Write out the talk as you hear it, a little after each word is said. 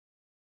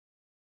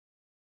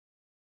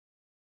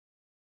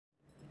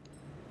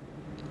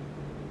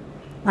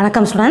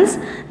வணக்கம் ஸ்டூடெண்ட்ஸ்,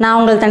 நான்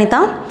உங்கள் தனிதா.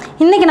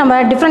 இன்றைக்கி நம்ம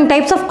different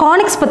types of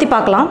conics பற்றி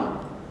பார்க்கலாம்.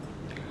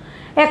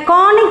 A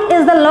conic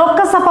is the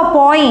locus of a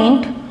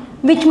point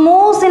which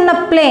moves in a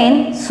plane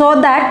so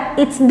that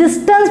its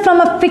distance from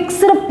a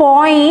fixed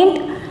point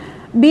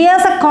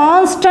bears a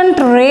constant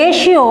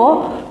ratio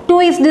to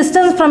its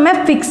distance from a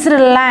fixed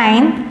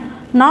line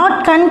not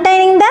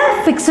containing the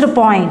fixed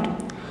point.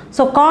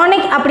 So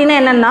conic அப்படின்னா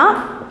என்னென்னா,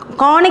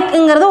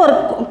 கானிக்ங்கிறது ஒரு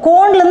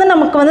கோன்லேருந்து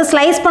நமக்கு வந்து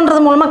slice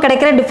பண்ணுறது மூலமாக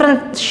கிடைக்கிற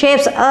different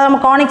shapes, அதை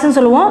நம்ம கானிக்ஸ்னு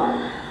சொல்லுவோம்.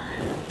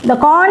 The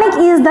conic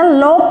is the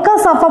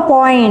locus of a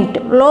point.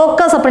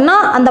 Locus அப்படின்னா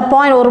அந்த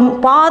பாயிண்ட்,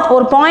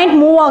 ஒரு பாயிண்ட்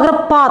மூவ் ஆகிற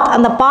பாத்,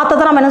 அந்த பாத்தை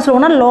தான் நம்ம என்ன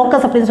சொல்லுவோம்னா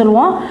லோக்கஸ் அப்படின்னு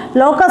சொல்லுவோம்.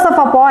 Locus of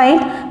a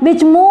point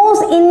which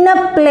moves in a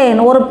plane.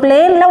 ஒரு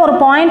பிளேனில் ஒரு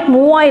பாயிண்ட்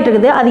மூவ் ஆகிட்டு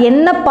இருக்குது, அது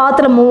என்ன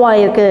பாத்தில் மூவ்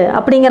ஆகிருக்கு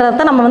அப்படிங்கிறத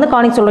தான் நம்ம வந்து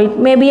கானிக் சொல்லுவோம்.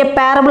 It may be a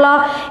parabola,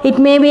 it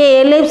may be a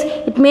ellipse,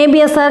 it may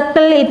be a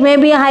circle, it may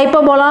be a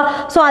hyperbola.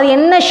 So அது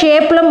என்ன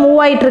ஷேப்பில் மூவ்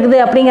ஆகிட்டு இருக்குது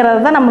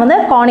அப்படிங்கிறத தான் நம்ம வந்து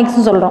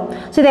கானிக்ஸ்னு சொல்கிறோம்.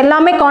 ஸோ இது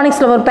எல்லாமே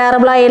கானிக்ஸில் ஒரு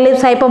பேரபோலா,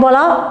 எலிப்ஸ்,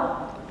 ஹைப்பர்போலா,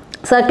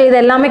 சர்க்கிள், இது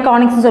எல்லாமே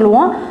கானிக்ஸ்னு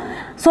சொல்லுவோம்.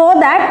 So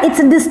that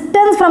it's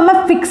distance from a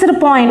fixed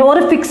point.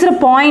 ஒரு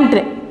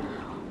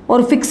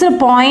ஃபிக்ஸ்டு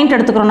பாயிண்ட்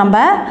எடுத்துக்கிறோம் நம்ம,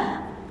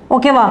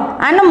 ஓகேவா?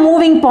 அண்ட்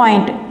மூவிங்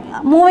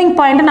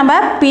பாயிண்ட் நம்ம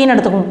பீன்னு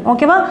எடுத்துக்குவோம்,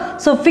 ஓகேவா?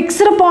 ஸோ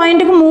ஃபிக்ஸ்டு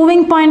பாயிண்ட்டுக்கு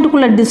மூவிங்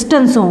பாயிண்ட்டுக்குள்ள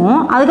டிஸ்டன்ஸும்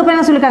அதுக்கப்புறம்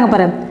என்ன சொல்லியிருக்காங்க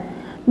பாரு,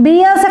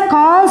 bears a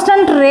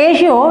constant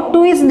ratio to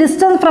its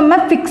distance from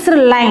a fixed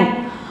line.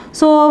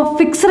 So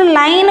fixed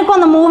லைனுக்கும்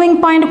அந்த moving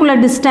பாயிண்ட்டுக்குள்ள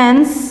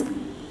distance,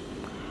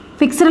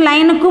 fixed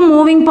லைனுக்கும்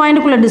moving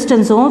பாயிண்ட்டுக்குள்ள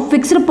டிஸ்டன்ஸும்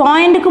fixed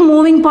பாயிண்ட்டுக்கும்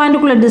moving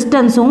பாயிண்ட்டுக்குள்ள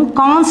டிஸ்டன்ஸும்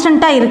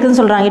கான்ஸ்டண்ட்டாக இருக்குதுன்னு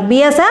சொல்கிறாங்க. It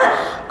piers a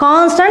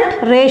constant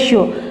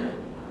ratio.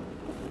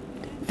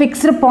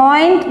 Fixed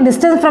point,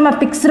 distance from a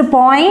fixed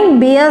point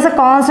bears a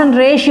constant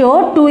ratio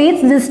to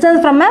its distance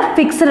from a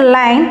fixed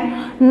line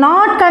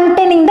not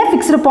containing the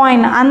fixed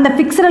point. அந்த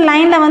fixed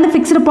line வந்து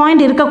fixed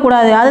point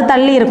இருக்கக்கூடாது, அது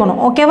தள்ளி இருக்கணும்,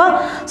 ஓகேவா?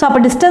 So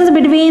அப்போ distance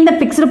between the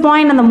fixed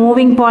point and the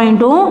moving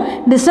point,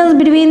 distance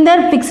between the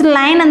fixed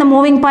line and the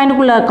moving point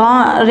குள்ள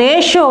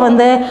ratio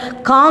வந்து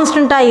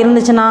கான்ஸ்டண்ட்டாக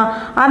இருந்துச்சுன்னா,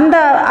 அந்த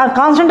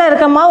கான்ஸ்டண்ட்டாக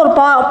இருக்கமா ஒரு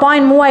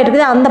பாயிண்ட் மூவ் ஆகிட்டு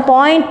இருக்குது, அந்த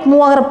பாயிண்ட்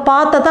மூவ் ஆகிற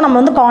பாத்தை தான் நம்ம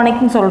வந்து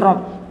கானிக்னு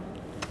சொல்கிறோம்.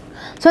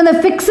 ஸோ இந்த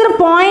fixed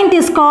point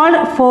is called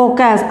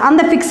focus.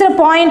 அந்த ஃபிக்ஸ்டு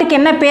பாயிண்ட்டுக்கு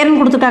என்ன பேருன்னு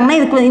கொடுத்துருக்காங்கன்னா,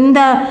 இதுக்கு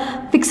இந்த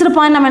ஃபிக்ஸ்டு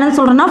பாயிண்ட் நம்ம என்ன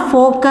சொல்கிறோம்னா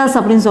ஃபோக்கஸ்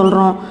அப்படின்னு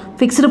சொல்கிறோம்.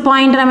 ஃபிக்ஸ்டு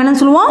பாயிண்ட் நம்ம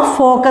என்ன சொல்லுவோம்,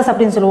 ஃபோக்கஸ்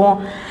அப்படின்னு சொல்லுவோம்.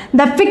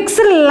 இந்த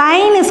fixed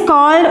line is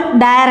called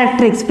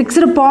directrix.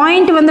 Fixed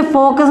point வந்து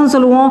ஃபோக்கஸ்ன்னு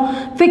சொல்லுவோம்,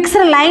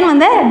 ஃபிக்ஸ்டு லைன்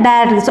வந்து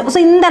டைரக்ட்ரிக்ஸ்.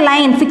 ஸோ இந்த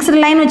லைன்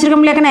ஃபிக்ஸ்டு லைன்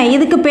வச்சுருக்கோம் இல்லையாக்கண்ணே,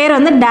 இதுக்கு பேர்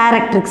வந்து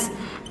டைரக்ட்ரிக்ஸ்.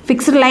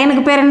 ஃபிக்ஸ்டு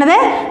லைனுக்கு பேர் என்னது,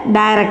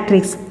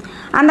 டைரக்ட்ரிக்ஸ்.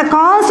 அந்த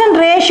constant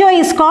ratio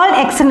is called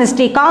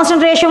eccentricity.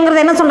 Constant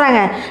ரேஷியோங்கிறது என்ன சொல்கிறாங்க,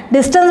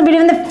 distance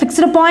between the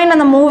fixed point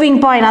அந்த மூவிங்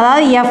பாயிண்ட்,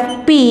 அதாவது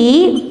எஃப்பி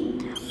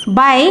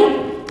பை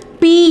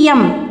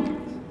பிஎம்.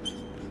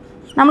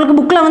 நம்மளுக்கு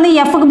புக்கில் வந்து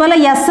எஃப்க்கு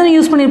பதில் எஸ்ன்னு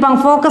யூஸ் பண்ணியிருப்பாங்க,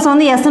 ஃபோக்கஸ்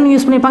வந்து எஸ்ன்னு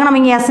யூஸ் பண்ணியிருப்பாங்க,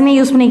 நம்ம இங்கே எஸ்ன்னு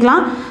யூஸ்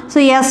பண்ணிக்கலாம். So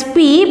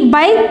SP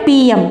by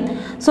PM.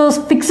 So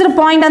fixed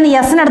point வந்து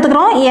எஸ்ன்னு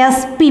எடுத்துக்கிறோம்,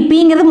 எஸ்பி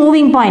பிங்கிறது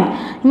மூவிங் பாயிண்ட்,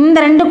 இந்த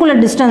ரெண்டுக்குள்ள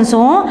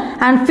டிஸ்டன்ஸும்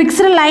and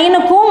fixed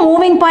லைனுக்கும்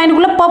moving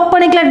பாயிண்ட்டுக்குள்ளே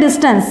perpendicular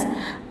distance.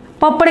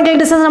 Perpendicular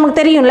distance நமக்கு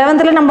தெரியும்,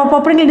 11th நம்ம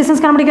பர்பெண்டிகுலர்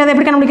டிஸ்டன்ஸ் கண்டுபிடிக்கிறது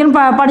எப்படி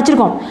கண்டுபிடிக்கணும்னு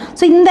படிச்சிருக்கோம்.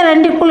 ஸோ இந்த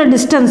ரெண்டுக்குள்ள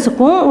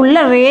டிஸ்டன்ஸுக்கும்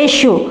உள்ள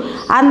ரேஷியோ,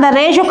 அந்த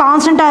ரேஷியோ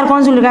கான்ஸ்டண்ட்டாக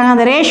இருக்கும்னு சொல்லியிருக்காங்க.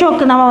 அந்த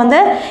ரேஷியோக்கு நம்ம வந்து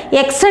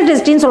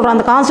எக்ஸென்ட்ரிசிட்டின்னு சொல்கிறோம்.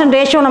 அந்த கான்ஸ்டன்ட்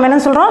ரேஷியோ நம்ம என்ன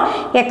சொல்கிறோம்,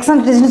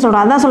 எக்ஸென்ட்ரிசிட்டின்னு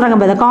சொல்கிறோம். அதான்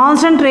சொல்கிறாங்க, the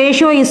constant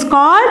ratio is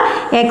called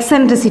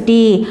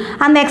eccentricity.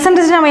 அந்த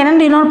எக்ஸென்ட்ரிசிட்டி நம்ம என்ன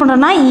டினோட்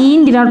பண்ணுறோம்னா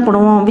ஈன்னு டினோட்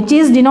பண்ணுவோம், விச்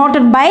இஸ்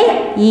டினோட்டட் பை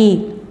இ.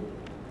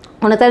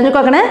 ஒன்று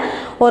தெரிஞ்சுக்கோக்கணும்,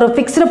 ஒரு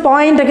ஃபிக்ஸ்டு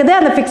பாயிண்ட் இருக்குது,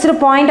 அந்த ஃபிக்ஸ்டு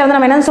பாயிண்ட் வந்து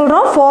நம்ம என்ன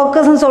சொல்கிறோம்,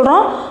 ஃபோக்கஸ்ன்னு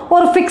சொல்கிறோம்.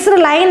 ஒரு ஃபிக்ஸ்டு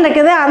லைன்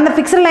இருக்குது, அந்த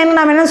ஃபிக்ஸ்டு லைன்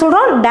நம்ம என்ன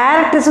சொல்கிறோம்,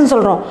 டைரக்ட்ரிக்ஸ்ன்னு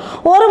சொல்கிறோம்.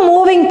 ஒரு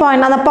மூவிங்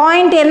பாயிண்ட், அந்த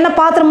பாயிண்ட் என்ன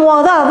பார்த்து மூவ்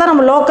ஆகுதோ அதை தான்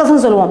நம்ம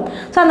லோக்கஸ்ன்னு சொல்லுவோம்.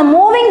 ஸோ அந்த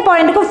moving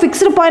பாயிண்ட்டுக்கும்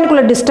fixed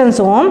பாயிண்ட்டுக்குள்ள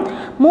டிஸ்டன்ஸும்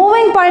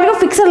moving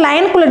பாயிண்ட்டுக்கும் fixed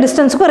லைனுக்குள்ள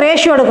டிஸ்டன்ஸுக்கும்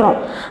ratio எடுக்கிறோம்.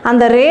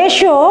 அந்த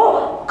ரேஷியோ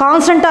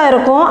கான்ஸ்டண்ட்டாக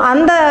இருக்கும்.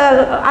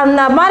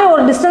 அந்த மாதிரி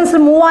ஒரு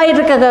டிஸ்டன்ஸில் மூவ் ஆகிட்டு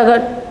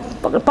இருக்க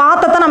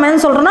பார்த்தா நம்ம என்ன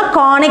சொல்கிறோம்னா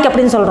கானிக்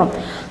அப்படின்னு சொல்கிறோம்.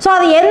 ஸோ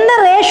அது எந்த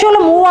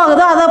ரேஷியோவில் மூவ்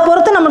ஆகுதோ அதை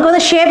பொறுத்து நமக்கு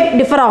வந்து ஷேப்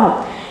டிஃபர் ஆகும்.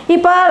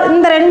 இப்போ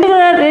இந்த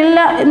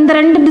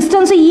ரெண்டு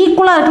டிஸ்டன்ஸும்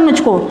ஈக்குவலாக இருக்குன்னு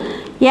வச்சுக்கோ,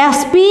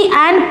 எஸ்பி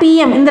அண்ட்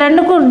பிஎம் இந்த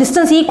ரெண்டுக்கும்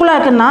டிஸ்டன்ஸ் ஈக்குவலாக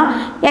இருக்குன்னா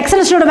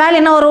எக்ஸென்ட்ரிசிட்டியோட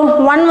வேல்யூ என்ன வரும்,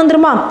 1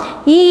 வந்துருமா?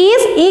 இ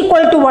இஸ்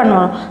ஈக்குவல் டு 1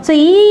 வரும். ஸோ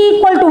இ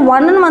ஈக்குவல் டு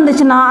 1ன்னு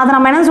வந்துச்சுன்னா அதை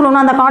நம்ம என்ன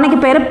சொல்லுவோம்னா அந்த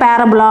கானிக்கு பேர்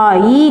பேரபோலா.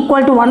 இ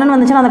ஈக்குவல் டு 1ன்னு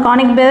வந்துச்சுன்னா அந்த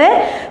கானிக்கு பேர்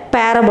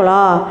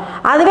பேரபோலா.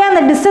 அதுவே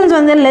அந்த டிஸ்டன்ஸ்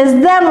வந்து லெஸ்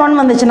தேன்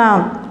 1 வந்துச்சுன்னா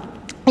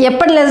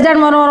எப்படி லெஸ்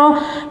தேன் வரும்,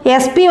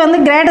 எஸ்பி வந்து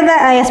கிரேட்டர்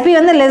தேன், எஸ்பி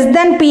வந்து லெஸ்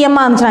தேன்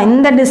பிஎம்மாக இருந்துச்சுன்னா,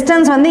 இந்த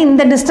டிஸ்டன்ஸ் வந்து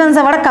இந்த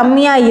டிஸ்டன்ஸை விட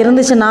கம்மியாக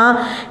இருந்துச்சுன்னா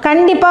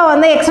கண்டிப்பாக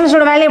வந்து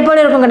எக்ஸ்டென்ஷனோட வேல்யூ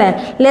எப்படி இருக்குங்க,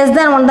 லெஸ்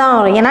தேன் 1 தான்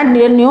வரும். ஏன்னா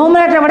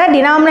நியூமரேட்டரை விட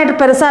டினாமினேட்டர்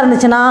பெருசாக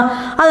இருந்துச்சுன்னா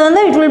அது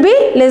வந்து it will be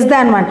less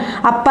than 1.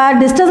 அப்போ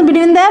distance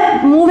between the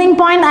moving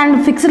point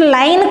and fixed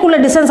லைனுக்குள்ள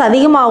distance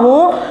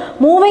அதிகமாகவும்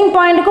மூவிங்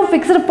பாயிண்ட்டுக்கும்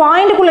ஃபிக்ஸ்டு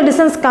பாயிண்ட்டுக்குள்ள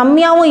டிஸ்டன்ஸ்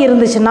கம்மியாகவும்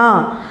இருந்துச்சுன்னா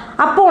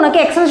அப்போ உனக்கு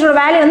எக்ஸ்டென்ஷனோட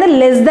வேல்யூ வந்து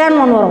லெஸ் தேன்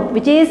 1 வரும்,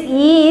 which is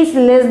E is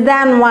less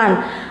than 1.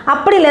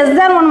 அப்படி லெஸ்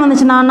தேன் 1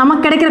 வந்துச்சுன்னா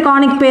நமக்கு கிடைக்கிற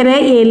கானிக் பேர்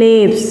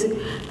எலிப்ஸ்.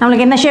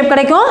 நம்மளுக்கு என்ன ஷேப்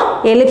கிடைக்கும்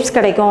எலிப்ஸ்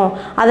கிடைக்கும்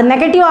அது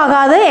நெகட்டிவ்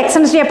ஆகாது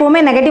எக்ஸ்டென்சிட்டி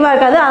எப்பவுமே நெகட்டிவாக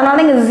இருக்காது அதனால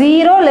தான் இங்கே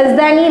 0 லெஸ்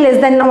தேன் இ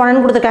லெஸ் தேன்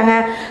 1 கொடுத்துருக்காங்க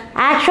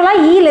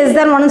ஆக்சுவலாக இ லெஸ்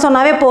தேன் 1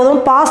 சொன்னாவே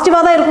போதும்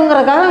பாசிட்டிவாக தான்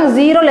இருக்குங்கிறதுக்காக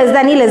 0 லெஸ்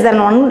தேன் இ லெஸ்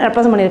தேன் 1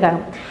 ரெப்ரசன்ட்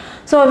பண்ணியிருக்காங்க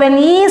So when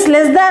E is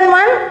less than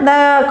 1, the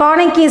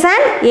conic is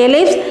an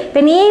ellipse.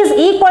 When E is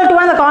equal to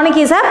 1, the conic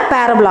is a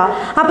parabola.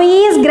 அப்போ E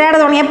is greater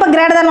than 1. எப்போ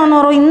greater than 1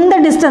 வரும் இந்த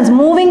distance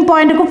moving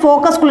பாயிண்ட்டுக்கும்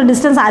ஃபோக்கஸ்க்குள்ள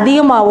distance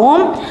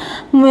அதிகமாகவும்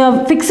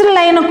fixed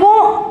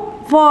லைனுக்கும்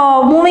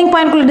moving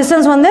பாயிண்ட்குள்ள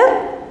distance வந்து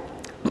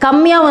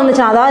கம்மியாக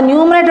வந்துச்சுன்னா அதாவது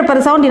numerator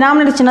பெருசாகவும்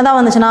டினாமினேட்டர் சின்னதாக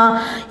வந்துச்சுன்னா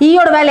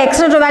ஈயோட வேல்யூ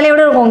எக்ஸ்ட்ரா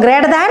வேல்யூவோட இருக்கும்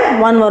கிரேட்டர் தேன்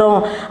 1 வரும்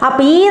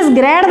அப்போ E is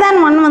greater than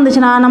 1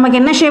 வந்துச்சுன்னா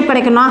நமக்கு என்ன ஷேப்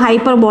கிடைக்கும்னா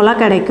ஹைப்பர்போலா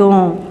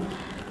கிடைக்கும்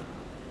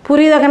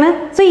புரியுதா கண்ணு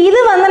ஸோ இது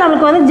வந்து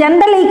நம்மளுக்கு வந்து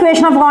ஜென்ரல்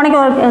ஈக்குவேஷன் ஆஃப் கானிக்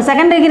ஒரு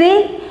செகண்ட் டிகிரி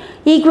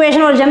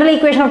ஈக்குவேஷன் ஒரு ஜென்ரல்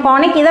ஈக்குவேஷன் ஆஃப்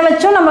கானிக் இதை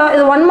வச்சும் நம்ம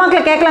இது 1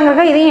 மார்க்கில்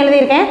கேட்கலாங்கிறக்க இதையும்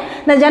எழுதியிருக்கேன்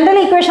இந்த ஜென்ரல்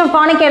ஈக்குவேஷன் ஆஃப்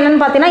கானிக் என்னன்னு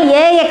பார்த்தீங்கன்னா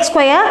ax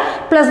square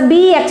plus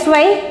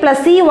bxy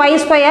plus cy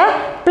square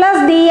plus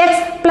dx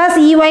plus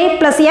ey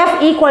plus f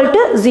equal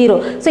to 0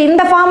 so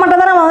இந்த ஃபார்மெட்டை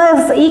தான் நம்ம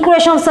வந்து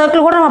ஈக்குவேஷன் ஆஃப்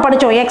சர்க்கிள் கூட நம்ம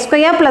படித்தோம் x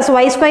square plus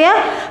y square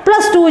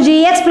plus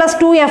 2gx plus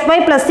 2fy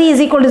plus c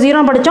is equal to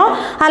 0 படித்தோம்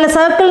அதில்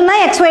சர்க்கிள்னா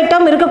xy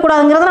term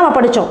இருக்கக்கூடாதுங்கிறத நம்ம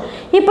படித்தோம்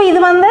இப்போ இது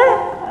வந்து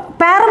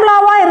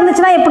பேரபோலாவா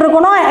இருந்துச்சுன்னா எப்படி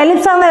இருக்கணும்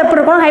எலிப்ஸாக இருந்தால் எப்படி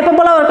இருக்கணும்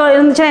ஹைப்பர்போலா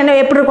இருந்துச்சுன்னா என்ன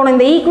எப்படி இருக்கணும்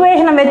இந்த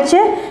ஈக்குவேஷனை வச்சு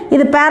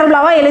இது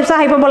பேரபோலாவா எலிப்ஸா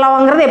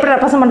ஹைப்பர்போலாவாங்கிறது எப்படி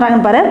ரெப்ரசன்ட்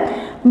பண்ணுறாங்கன்னு பாரு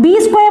b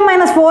ஸ்கொயர்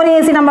மைனஸ்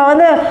 4ac நம்ம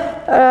வந்து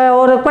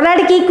ஒரு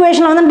குவாட்ராட்டிக்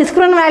ஈக்குவேஷனை வந்து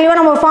டிஸ்கிரிமினன்ட் வேல்யூவாக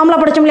நம்ம ஒரு ஃபார்முலா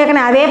படிச்சோம்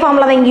இல்லையா அதே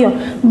ஃபார்முலா தான் இங்கேயும்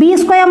b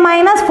square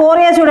minus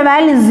 4ac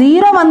value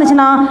 0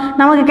 வந்துச்சுன்னா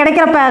நமக்கு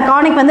கிடைக்கிற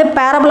கானிக் வந்து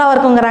பேரபோலாவாக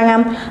இருக்குங்கிறாங்க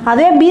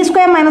அதே b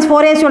square minus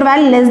 4ac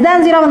value less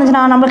than 0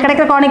 வந்துச்சுன்னா நம்மளுக்கு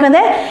கிடைக்கிற கானிக்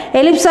வந்து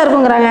எலிப்ஸாக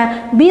இருக்குங்கிறாங்க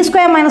b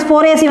ஸ்கொயர் மைனஸ்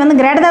 4ac வந்து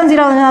கிரேட்டர் தேன்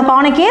 0 வந்துச்சுன்னா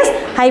கானிக் இஸ்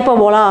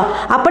ஹைப்பர்போலா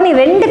அப்போ நீ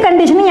ரெண்டு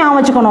கண்டிஷனும் ஞாபகம்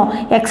வச்சுக்கணும்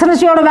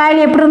எக்ஸ்டென்சிட்டியோட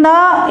வேல்யூ எப்படி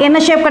இருந்தால்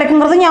என்ன ஷேப்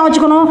கிடைக்குங்கிறதும் ஞாபகம்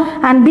வச்சுக்கணும்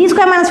and b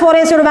square minus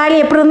 4ac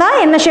value எப்படி இருந்தால்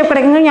என்ன ஷேப்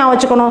கிடைக்குங்கிறது ஞாபகம்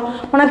வச்சுக்கணும்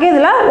உனக்கு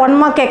இதில் 1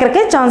 மார்க்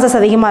கேட்கறதுக்கு சான்சஸ்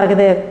அதிகமாக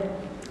இருக்குது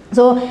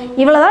ஸோ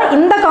இவ்வளோ தான்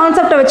இந்த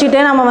கான்செப்டை வச்சுட்டு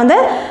நம்ம வந்து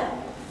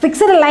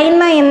ஃபிக்ஸ்டு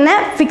லைன்னா என்ன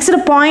ஃபிக்ஸ்டு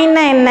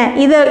பாயிண்ட்னா என்ன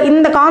இது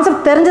இந்த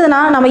கான்செப்ட்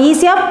தெரிஞ்சதுன்னா நம்ம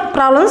ஈஸியாக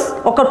ப்ராப்ளம்ஸ்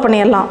ஒர்க் அவுட்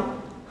பண்ணிடலாம்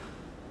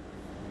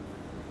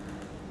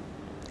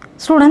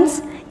ஸ்டூடெண்ட்ஸ்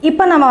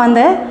இப்போ நம்ம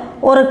வந்து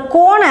ஒரு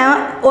கோனை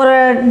ஒரு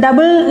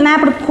டபுள்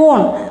நேப்டு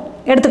கோன்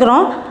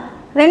எடுத்துக்கிறோம்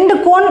ரெண்டு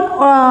கோன்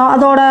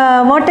அதோட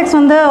வேர்டெக்ஸ்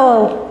வந்து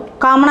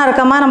காமனாக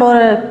இருக்காம நம்ம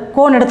ஒரு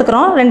கோன்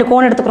எடுத்துக்கிறோம் ரெண்டு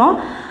கோன் எடுத்துக்கிறோம்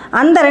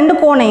அந்த ரெண்டு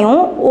கோனையும்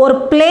ஒரு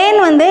பிளேன்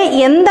வந்து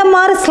எந்த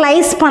மாதிரி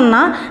ஸ்லைஸ்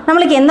பண்ணால்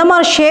நம்மளுக்கு எந்த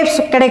மாதிரி ஷேப்ஸ்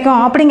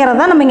கிடைக்கும்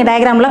அப்படிங்கிறத நம்ம இங்கே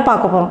டயக்ராமில்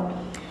பார்க்க போகிறோம்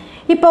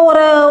இப்போ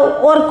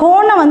ஒரு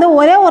கோனை வந்து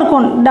ஒரே ஒரு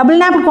கோன்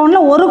டபுள் நேப்டு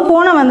கோனில் ஒரு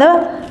கோனை வந்து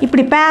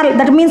இப்படி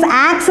தட் மீன்ஸ்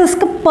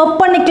ஆக்சிஸ்க்கு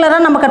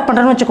பெர்பெண்டிகுலராக நம்ம கட்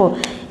பண்ணுறோன்னு வச்சுக்கோ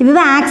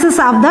இதுதான்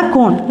ஆக்சிஸ் ஆஃப் த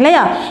கோன்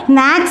இல்லையா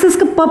இந்த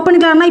ஆக்சிஸ்க்கு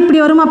பெர்பெண்டிகுலர்னால்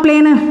இப்படி வருமா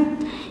பிளேனு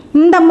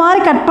இந்த மாதிரி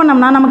கட்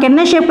பண்ணோம்னா நமக்கு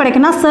என்ன ஷேப்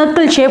கிடைக்கும்னா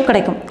சர்க்கிள் ஷேப்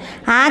கிடைக்கும்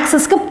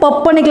ஆக்சிஸ்க்கு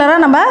பெர்பெண்டிகுலராக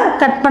நம்ம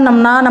கட்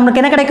பண்ணோம்னா நமக்கு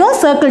என்ன கிடைக்கும்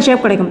சர்க்கிள்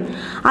ஷேப் கிடைக்கும்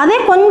அதே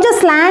கொஞ்சம்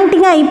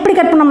ஸ்லாண்டிங்காக இப்படி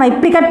கட்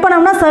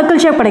பண்ணோம்னா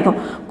சர்க்கிள் ஷேப் கிடைக்கும்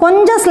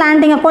கொஞ்சம்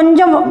ஸ்லாண்டிங்காக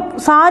கொஞ்சம்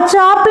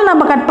சாச்சாப்பில்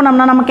நம்ம கட்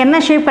பண்ணோம்னா நமக்கு என்ன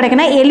ஷேப்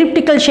கிடைக்கும்னா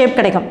எலிப்டிக்கல் ஷேப்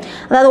கிடைக்கும்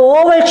அதாவது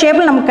ஓவல்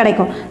ஷேப்பில் நமக்கு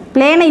கிடைக்கும்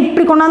பிளேனை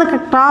இப்படி கொண்டாந்து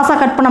கிராஸாக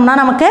கட் பண்ணோம்னா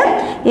நமக்கு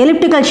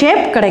எலிப்டிக்கல்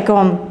ஷேப்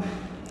கிடைக்கும்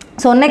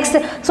ஸோ நெக்ஸ்ட்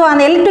ஸோ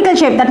அந்த elliptical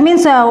shape that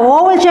means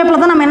oval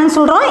ஷேப்பில் தான் நம்ம என்னென்னு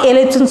சொல்கிறோம்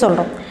எலிப்ஸ்ன்னு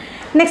சொல்கிறோம்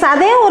நெக்ஸ்ட்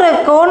அதே ஒரு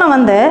கோனை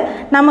வந்து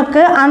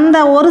நமக்கு அந்த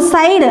ஒரு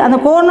சைடு அந்த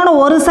கோனோட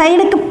ஒரு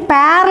சைடுக்கு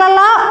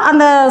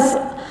பேரலாக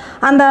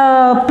அந்த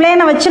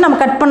பிளேனை வச்சு நம்ம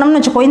கட் பண்ணோம்னு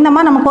வச்சுக்கோ இந்த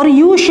மாதிரி நமக்கு ஒரு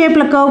யூ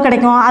ஷேப்பில் கர்வ்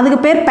கிடைக்கும் அதுக்கு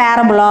பேர்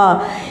பேரபோலா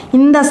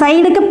இந்த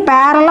சைடுக்கு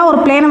பேரலாக ஒரு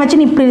பிளேனை வச்சு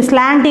நீ இப்படி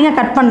ஸ்லாண்டிங்காக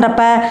கட்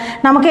பண்ணுறப்ப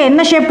நமக்கு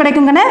என்ன ஷேப்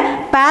கிடைக்குங்கன்னு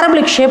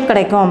பேரபோலிக் ஷேப்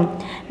கிடைக்கும்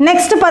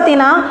நெக்ஸ்ட்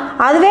பார்த்தீங்கன்னா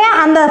அதுவே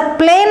அந்த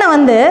பிளேனை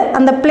வந்து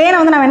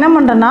நம்ம என்ன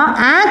பண்ணுறோன்னா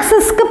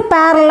ஆக்சிஸ்க்கு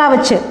பேரலாக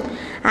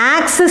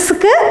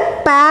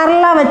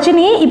வச்சு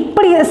நீ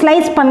இப்படி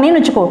ஸ்லைஸ் பண்ணின்னு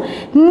வச்சுக்கோ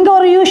இங்கே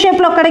ஒரு யூ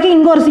ஷேப்பில் கிடைக்கும்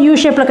இங்கே ஒரு யூ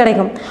ஷேப்பில்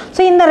கிடைக்கும்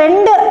ஸோ இந்த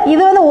ரெண்டு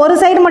இது வந்து ஒரு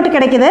சைடு மட்டும்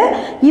கிடைக்குது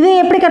இது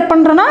எப்படி கட்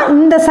பண்ணுறோன்னா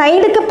இந்த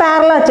சைடுக்கு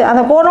பேரலாக வச்சு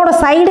அந்த கோனோட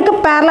சைடுக்கு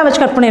பேரலாக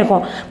வச்சு கட்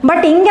பண்ணியிருக்கோம்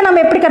பட் இங்கே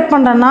நம்ம எப்படி கட்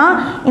பண்ணுறோன்னா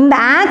இந்த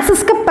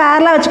ஆக்சிஸ்க்கு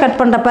பேரலாக வச்சு கட்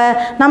பண்ணுறப்ப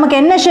நமக்கு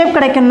என்ன ஷேப்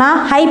கிடைக்கும்னா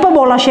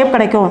ஹைப்பர்போலா ஷேப்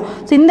கிடைக்கும்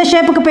ஸோ இந்த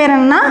ஷேப்புக்கு பேர்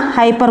என்னன்னா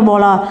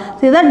ஹைப்பர்போலா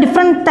ஸோ இதுதான்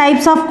டிஃப்ரெண்ட்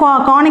டைப்ஸ் ஆஃப்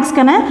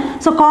கானிக்ஸ்க்குன்னு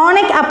ஸோ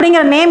கானிக்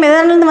அப்படிங்கிற நேம்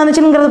எதுலேருந்து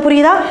வந்துச்சுங்கிறது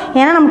புரியுதா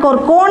ஏன்னா நமக்கு ஒரு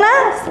கோனை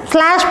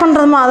ஸ்லாஷ்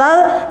பண்ணுறது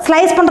அதாவது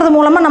ஸ்லைஸ் பண்ணுறது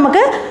மூலமாக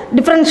நமக்கு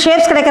டிஃப்ரெண்ட்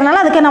ஷேப்ஸ்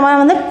கிடைக்கிறதுனால அதுக்கு நம்ம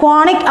வந்து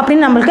கானிக்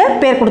அப்படின்னு நம்மளுக்கு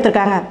பேர்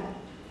கொடுத்துருக்காங்க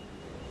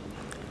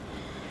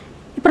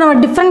இப்போ நம்ம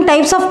டிஃப்ரெண்ட்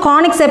டைப்ஸ் ஆஃப்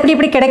கானிக்ஸ்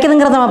எப்படி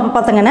கிடைக்குதுங்கிறத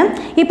பார்த்துங்கன்னு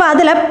இப்போ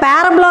அதில்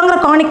பேரபோலாங்கிற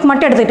கானிக்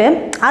மட்டும் எடுத்துகிட்டு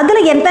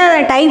அதில் எத்தனை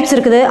டைப்ஸ்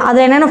இருக்குது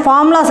அதில் என்னென்ன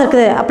ஃபார்முலாஸ்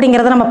இருக்குது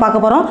அப்படிங்கிறத நம்ம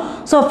பார்க்க போகிறோம்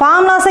ஸோ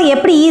ஃபார்முலாஸை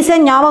எப்படி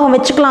ஈஸியாக ஞாபகம்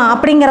வச்சுக்கலாம்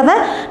அப்படிங்கிறத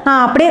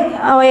நான் அப்படியே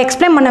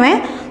எக்ஸ்பிளைன் பண்ணுவேன்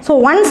ஸோ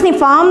ஒன்ஸ் நீ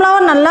ஃபார்முலாவை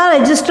நல்லா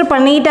ரெஜிஸ்டர்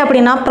பண்ணிட்டு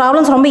அப்படின்னா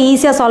ப்ராப்ளம்ஸ் ரொம்ப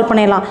ஈஸியாக சால்வ்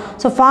பண்ணிடலாம்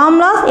ஸோ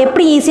ஃபார்முலாஸ்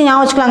எப்படி ஈஸியாக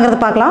ஞாபகம் வச்சுக்கலாங்கிறத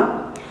பார்க்கலாம்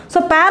ஸோ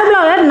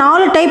பேரபோலாவில்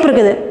 4 டைப்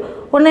இருக்குது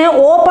ஒன்று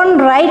open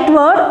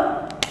ரைட்வர்ட்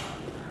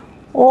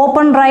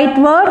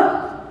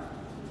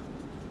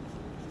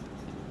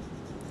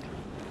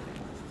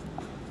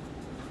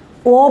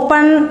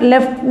open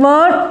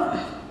leftward,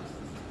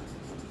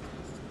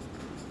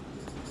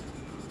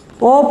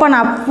 open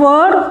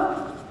upward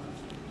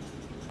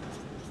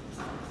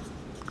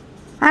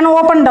and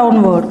open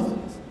downward.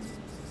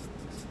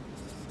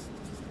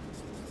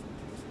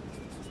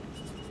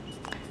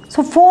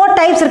 So 4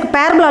 types இருக்குது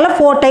பேரபோலால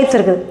 4 types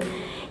இருக்குது.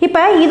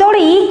 இப்போ இதோட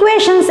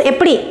ஈக்குவேஷன்ஸ்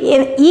எப்படி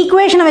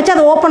ஈக்குவேஷனை வச்சு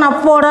அது ஓப்பன்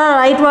அப்வேர்டா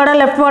ரைட்வேர்டா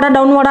லெஃப்ட்வேர்டா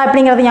டவுன்வேர்டா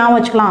அப்படிங்கிறத ஞாபகம்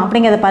வச்சுக்கலாம்.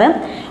 அப்படிங்கிறத பாரு.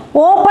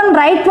 ஓப்பன்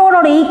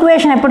ரைட்வேர்டோட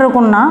ஈக்குவேஷன் எப்படி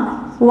இருக்கும்னா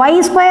y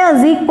square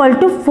is equal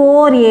to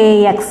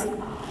 4ax.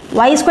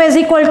 y square is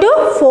equal to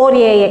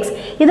 4ax.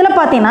 இதில்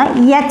பார்த்தீங்கன்னா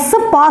x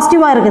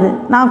பாசிட்டிவாக இருக்குது.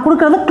 நான்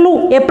கொடுக்குறது க்ளூ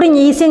எப்படி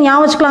ஈஸியாக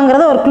ஞாபகம்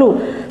வச்சுக்கலாங்கிறது ஒரு க்ளூ.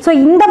 ஸோ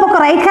இந்த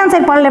பக்கம் ரைட் ஹேண்ட்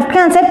சைட் பாரு, லெஃப்ட்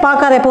ஹேண்ட் சைட்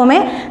பார்க்காத எப்போவுமே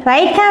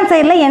ரைட் ஹேண்ட்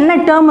சைடில் என்ன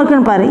டேர்ம்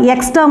இருக்குன்னு பாரு,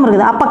 எக்ஸ் டேர்ம்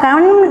இருக்குது. அப்போ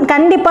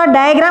கண்டிப்பாக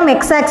டயக்ராம்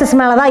எக்ஸ் ஆக்சிஸ்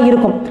மேலே தான்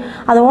இருக்கும்.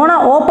 அது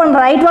ஓப்பன்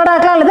ரைட் வேர்டாக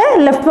இருக்கலாம் அல்லது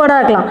லெஃப்ட் வேர்டாக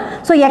இருக்கலாம்.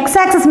 ஸோ எக்ஸ்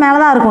ஆக்சிஸ் மேலே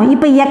தான் இருக்கும்.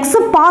 இப்போ எக்ஸ்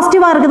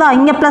பாசிட்டிவாக இருக்குதா,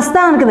 இங்கே ப்ளஸ்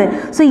தான் இருக்குது.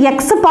 ஸோ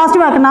எக்ஸ்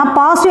பாசிட்டிவாக இருக்குன்னா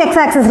பாசிட்டிவ்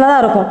எக்ஸ் ஆக்சிஸில்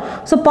தான் இருக்கும்.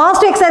 ஸோ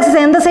பாசிட்டிவ் எக்ஸ்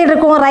ஆக்சிஸ் எந்த சைடு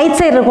இருக்கும், ரைட்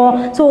சைடு இருக்கும்.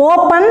 So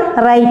open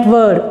right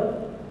word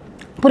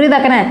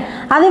புரியுதாக்கண்ணே.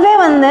 அதுவே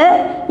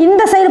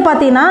இந்த சைடு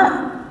பார்த்தீங்கன்னா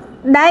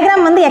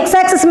டயக்ராம் எக்ஸ்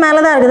ஆக்சிஸ் மேலே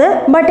தான் இருக்குது.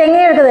 பட்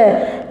எங்கே இருக்குது,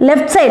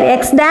 லெஃப்ட் சைடு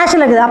எக்ஸ்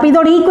டேஷில் இருக்குது. அப்போ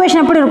இதோட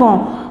ஈக்குவேஷன் எப்படி இருக்கும்,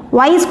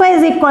 y square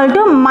is equal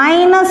to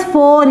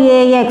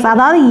 -4ax.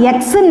 அதாவது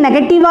எக்ஸ்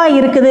நெகட்டிவாக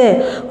இருக்குது.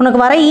 உனக்கு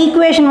வர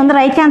ஈக்குவேஷன்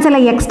ரைட் ஹேண்ட்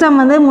சைடில் எக்ஸ் டேர்ம்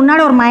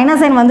முன்னாடி ஒரு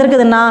மைனஸ் சைன்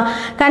வந்திருக்குதுன்னா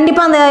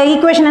கண்டிப்பாக அந்த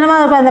ஈக்குவேஷன் என்னவா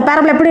இருக்கும், அந்த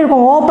பேரபிள் எப்படி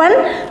இருக்கும், ஓப்பன்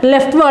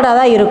லெஃப்ட் வேர்டாக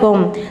தான் இருக்கும்.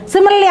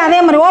 சிமிலர்லி அதே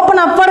மாதிரி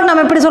ஓப்பன் அப்வர்டு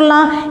நம்ம எப்படி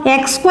சொல்லலாம்,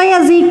 X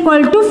square is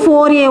equal to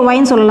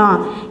 4ay சொல்லலாம்.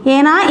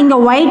 ஏன்னா இங்கே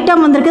ஒயிட்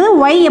டேர்ம் வந்திருக்குது,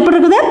 ஒய் எப்படி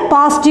இருக்குது,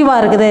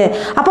 பாசிட்டிவாக இருக்குது.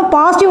 அப்போ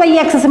பாசிட்டிவ் y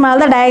ஆக்சிஸ் மேலே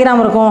தான்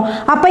டயக்ராம் இருக்கும்.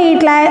 அப்போ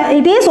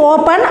இட் இஸ்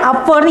ஓப்பன்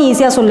அப்வர்டுன்னு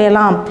ஈஸியாக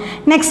சொல்லிடலாம்.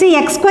 Next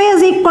x square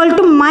is equal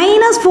to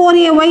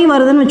 -4ay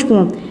வருதுன்னு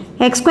வச்சுக்குவோம்.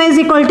 x square is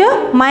equal to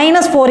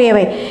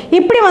 -4ay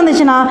இப்படி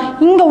வந்துச்சுன்னா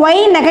இங்கே y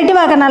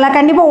நெகட்டிவாக இருக்கனால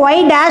கண்டிப்பாக y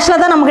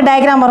டேஷில் தான் நமக்கு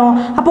டயக்ராம் வரும்.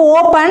 அப்போ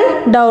ஓப்பன்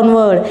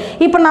டவுன்வேர்டு.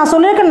 இப்போ நான்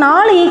சொல்லியிருக்க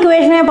 4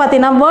 ஈக்குவேஷனே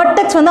பார்த்தீங்கன்னா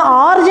வேர்டெக்ஸ்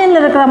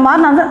ஆரிஜினில் இருக்கிற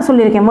மாதிரி நான்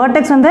சொல்லியிருக்கேன்.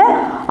 வேர்டெக்ஸ்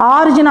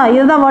ஆரிஜினா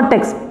இதுதான்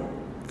வேர்டெக்ஸ்.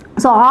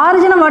 ஸோ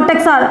ஆரிஜினா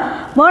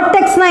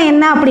வேர்டெக்ஸ்னால்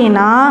என்ன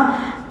அப்படின்னா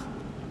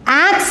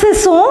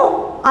ஆக்சிஸும்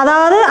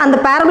அதாவது அந்த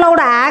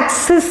பேரபோலாவோட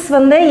ஆக்சிஸ்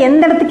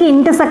எந்த இடத்துக்கு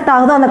இன்டர்செக்ட்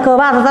ஆகுதோ அந்த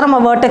கர்வை அதை தான் நம்ம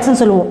வேர்டெக்ஸ்னு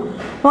சொல்லுவோம்.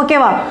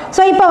 ஓகேவா.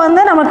 ஸோ இப்போ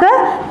நமக்கு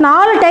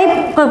 4 டைப்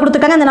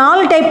கொடுத்துருக்காங்க. அந்த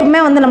 4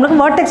 டைப்புமே நம்மளுக்கு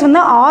வேர்டெக்ஸ்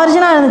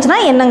ஆரிஜினாக இருந்துச்சுன்னா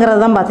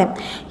என்னங்கிறது தான் பார்த்தேன்.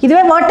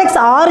 இதுவே வேர்டெக்ஸ்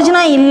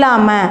ஆரிஜினாக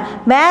இல்லாமல்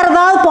வேறு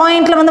ஏதாவது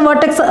பாயிண்டில்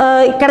வேர்டெக்ஸ்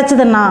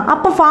கிடச்சிதுன்னா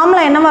அப்போ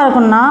ஃபார்முலா என்னவா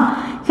இருக்குன்னா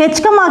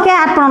ஹெச்கமாக்கே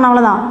ஆட் பண்ணணும்,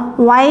 அவ்வளோதான்.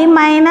 y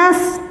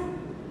minus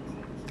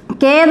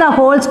k the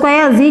whole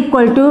square is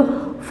equal to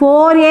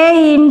 4a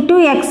into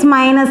x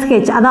minus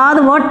h. அதாவது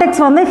vertex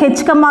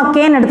h, k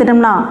ன்னு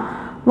எடுத்துட்டோம்னா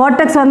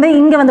vertex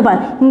இங்கே பாரு,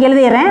 இங்கே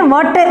எழுதிடுறேன்.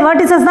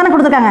 vertices தானே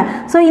கொடுத்துருக்காங்க.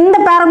 ஸோ இந்த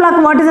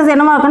பேரபோலாக்கு vertices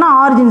என்னவா இருக்குன்னா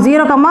ஆரிஜின்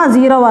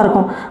 0,0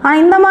 இருக்கும்.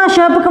 ஆனால் இந்த மாதிரி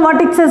ஷேப்புக்கு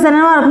vertices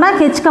என்னவா இருக்குன்னா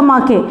h,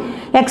 k.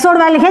 எக்ஸோட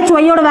வேல்யூ ஹெச்,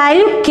 ஒய்யோட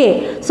value K.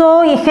 So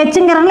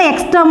ஹெச்ங்கிறதுல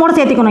X டேர்மோடு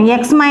சேர்த்திக்கணும்,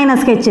 X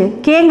minus H.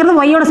 கேங்கிறது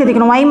ஒய்யோட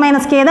சேர்த்திக்கணும், ஒய்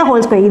மைனஸ் கே தான்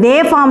ஹோல் ஸ்கொயர். இதே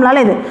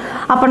ஃபார்முலாவில் இது.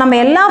 அப்போ நம்ம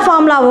எல்லா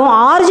ஃபார்முலாவும்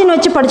ஆரிஜின்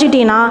வச்சு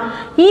படிச்சுக்கிட்டீங்கன்னா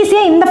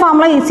ஈஸியாக இந்த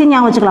ஃபார்முலா ஈஸியாக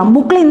ஞாபகம் வச்சுக்கலாம்.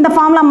 புக்கில் இந்த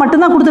ஃபார்முலா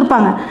மட்டும்தான்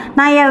கொடுத்துருப்பாங்க.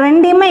 நான்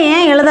ரெண்டையுமே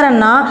ஏன்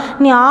எழுதுறேன்னா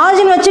நீ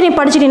ஆரிஜின் வச்சு நீ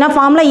படிச்சுட்டீங்கன்னா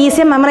ஃபார்முலா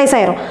ஈஸியாக மெமரைஸ்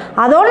ஆயிரும்.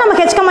 அதோடு நம்ம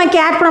ஹெச்கமாக்கி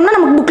ஆட் பண்ணோம்னா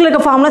நமக்கு புக்கில்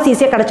இருக்க ஃபார்முலாஸ்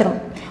ஈஸியாக கிடச்சிடும்.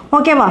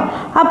 ஓகேவா.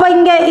 அப்போ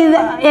இங்கே இது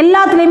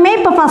எல்லாத்துலேயுமே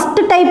இப்போ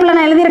ஃபஸ்ட்டு டைப்பில்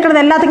நான் எழுதியிருக்கிறது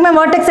எல்லாத்துக்குமே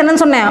வேர்டெக்ஸ்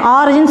என்னன்னு சொன்னேன்,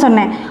 ஆரிஜின்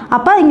சொன்னேன்.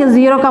 அப்போ இங்கே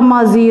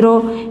 0,0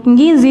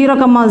 இங்கேயும்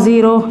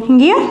 0,0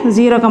 இங்கேயும்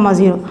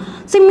 0,0.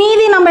 ஸோ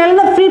மீதி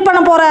நம்ம ஃபில்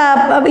பண்ண போகிற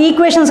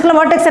ஈக்குவேஷன்ஸ்க்குள்ள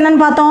வேர்டெக்ஸ்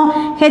என்னன்னு பார்த்தோம்,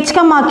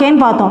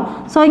 ஹெச்கமாக்கேன்னு பார்த்தோம்.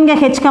 ஸோ இங்கே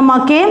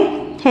ஹெச்கமாக்கே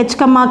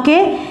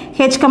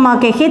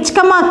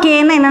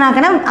ஹெச்கமாக்கேன்னா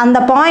என்னன்னாக்கன்னா அந்த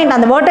பாயிண்ட்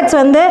அந்த வேர்டெக்ஸ்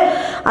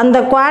அந்த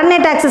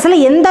குவாடினேட் ஆக்சிஸில்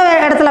எந்த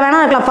இடத்துல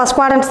வேணால் இருக்கலாம். First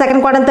quadrant,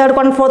 second quadrant, third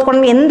quadrant, fourth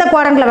quadrant, எந்த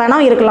குவாட்ரண்ட்டில்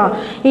வேணால் இருக்கலாம்.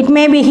 It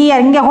may be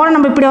here. இங்கே கூட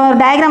நம்ம இப்படி ஒரு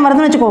டயக்ராம்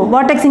வருதுன்னு வச்சுக்கோ,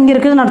 வேர்டெக்ஸ் இங்கே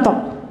இருக்குதுன்னு அர்த்தம்.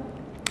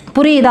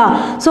 புரியுதா.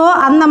 ஸோ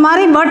அந்த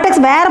மாதிரி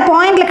வேர்டெக்ஸ் வேறு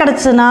பாயிண்டில்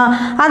கிடச்சுன்னா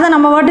அதை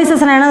நம்ம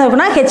வேர்டிசஸ் என்ன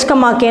இருக்குன்னா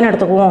ஹெச்கமாக்கேன்னு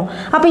எடுத்துக்குவோம்.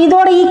 அப்போ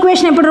இதோட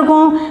ஈக்குவேஷன் எப்படி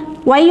இருக்கும்,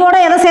 ஒய்யோட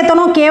எதை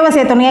சேர்த்தணும், கேவை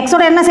சேர்த்தணும்,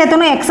 எக்ஸோட என்ன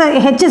சேர்த்தணும்,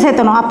 ஹெச்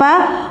சேர்த்தணும். அப்போ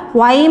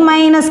Y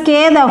minus K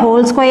the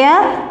whole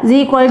square is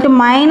equal to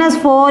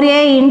 -4a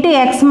into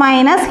X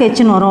minus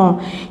ஹெச்னு வரும்.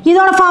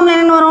 இதோட ஃபார்முலா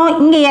என்னென்னு வரும்,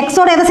 இங்கே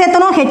எக்ஸோட எதை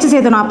சேர்த்தணும், ஹெச்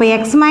சேர்த்தணும். அப்போ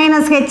X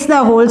minus H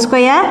the whole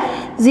square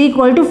is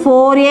equal to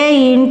 4a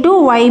into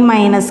Y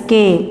minus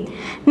K.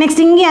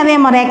 Next இங்கே அதே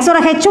மாதிரி எக்ஸோட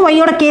ஹெச்,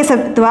 ஒய்யோட கே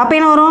சேர்த்து. அப்போ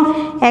என்ன வரும்,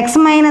 X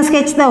minus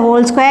H the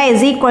whole square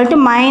is equal to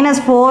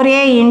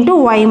 -4a into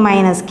Y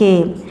minus K.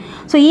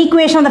 So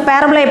equation அந்த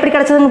பேரபோலா எப்படி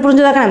கிடச்சதுன்னு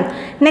புரிஞ்சுதாக்க.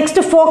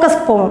 நெக்ஸ்ட்டு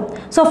ஃபோக்கஸ்க்கு போவோம்.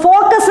 ஸோ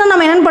ஃபோக்கஸ்னால்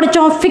நம்ம என்னென்னு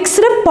படித்தோம்,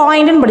 ஃபிக்ஸ்டு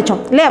பாயிண்ட்னு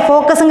படித்தோம் இல்லையா.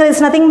 ஃபோக்கஸுங்கிறது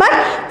is nothing but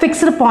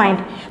fixed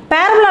point.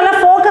 பேரபோலாவில்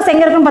focus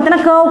எங்கே இருக்குன்னு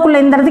பார்த்தீங்கன்னா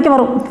கர்வுக்குள்ளே இந்த இடத்துக்கு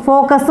வரும்.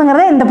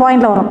 ஃபோக்கஸுங்கிறது இந்த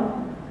பாயிண்டில் வரும்.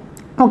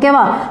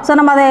 ஓகேவா. ஸோ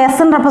நம்ம அதை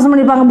எஸ்ன்னு ரெப்ரசன்ட்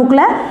பண்ணியிருப்பாங்க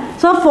புக்கில்.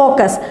 ஸோ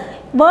ஃபோக்கஸ்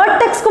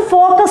வேர்டெக்ஸ்க்கு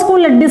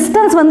ஃபோக்கஸ்க்குள்ள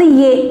டிஸ்டன்ஸ்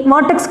ஏ.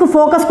 வேர்டெக்ஸ்க்கு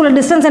ஃபோக்கஸ்க்குள்ள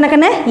டிஸ்டன்ஸ்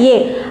எனக்குன்னு ஏ.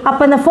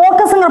 அப்போ இந்த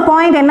ஃபோக்கஸுங்கிற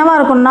பாயிண்ட் என்னவா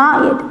இருக்கும்னா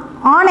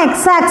on x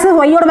axis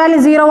y ஓட வேல்யூ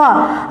 0வா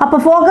அப்ப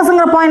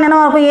ஃபோக்கஸ்ங்கற பாயிண்ட்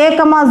என்னவா இருக்கும்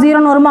a,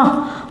 0 ன்னு வருமா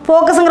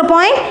ஃபோக்கஸ்ங்கற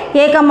பாயிண்ட்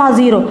a,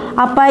 0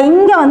 அப்ப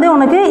இங்க வந்து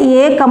உனக்கு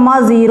a,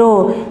 0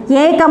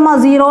 a,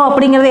 0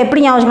 அப்படிங்கறது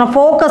எப்படி ஞாபகம் வச்சுக்கணும்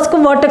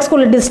ஃபோக்கஸ்க்கும் வெர்டெக்ஸ்க்கும்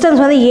உள்ள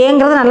டிஸ்டன்ஸ் வந்து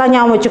aங்கறத நல்லா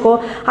ஞாபகம் வச்சுக்கோ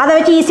அத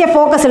வச்சு ஈஸியா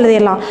ஃபோக்கஸ்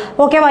எழுதிடலாம்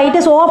ஓகேவா இட்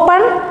இஸ்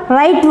ஓபன்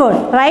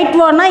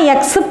ரைட்வர்ட்னா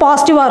x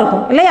பாசிட்டிவா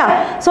இருக்கும் இல்லையா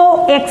சோ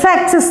x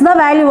axis தான்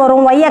வேல்யூ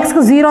வரும் y axis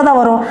க்கு 0 தான்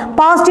வரும்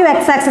பாசிட்டிவ்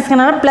x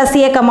axisனால +a,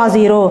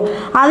 0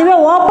 அதுவே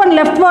ஓபன்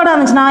லெஃப்ட்வர்டா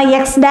இருந்துச்சுனா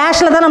x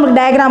டேஷ்ல தான் நமக்கு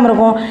டயகிராம்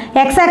இருக்கும்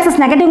x axis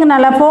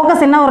நெகட்டிவ்ங்கனால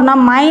ஃபோக்கஸ் என்ன வரும்னா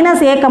 -a,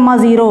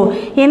 0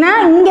 ஏனா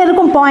இங்க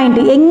இருக்கும் பாயிண்ட்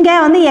எங்க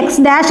வந்து x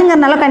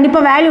டேஷ்ங்கறனால கண்டிப்பா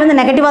வேல்யூ வந்து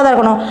நெகட்டிவா தான்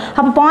இருக்கணும்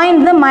அப்ப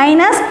பாயிண்ட் வந்து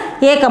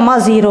 -a,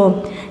 0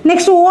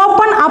 next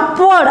open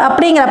upward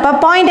அப்படிங்கறப்ப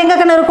point எங்க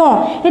கண்ண இருக்கும்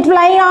it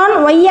lie on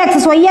y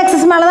axis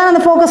மேல தான்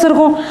அந்த ஃபோக்கஸ்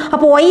இருக்கும்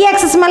அப்ப y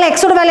axis மேல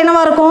x ஓட வேல்யூ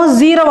என்னவா இருக்கும்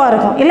 0வா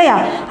இருக்கும் இல்லையா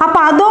அப்ப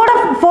அதோட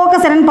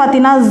ஃபோக்கஸ் என்னன்னு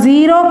பாத்தீனா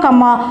 0,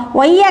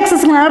 y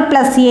axisனால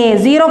 +a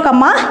 0,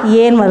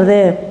 a ன்னு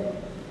வருது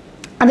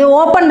அது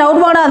ஓபன்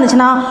டவுட்வர்டா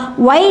இருந்துச்சுனா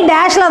y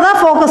டேஷ்ல தான்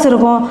ஃபோக்கஸ்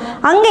இருக்கும்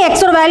அங்க x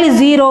ஓட வேல்யூ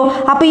 0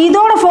 அப்ப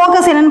இதோட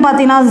ஃபோக்கஸ் என்னன்னு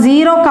பாத்தீனா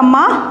 0,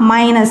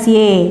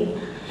 -a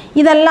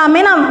இதெல்லாம்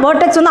நான்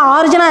வெர்டெக்ஸ் வந்து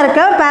ஆரிஜினா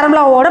இருக்க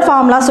பாராபோலாவோட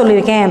ஃபார்முலா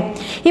சொல்லிருக்கேன்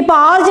இப்போ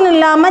ஆரிஜின்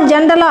இல்லாம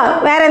ஜெனரலா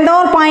வேற எந்த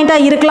ஒரு பாயிண்டா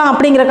இருக்கலாம்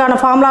அப்படிங்கறதுக்கான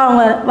ஃபார்முலா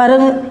அவங்க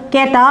வரும்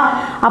கேட்டா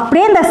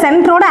அப்படியே இந்த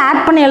சென்டரோட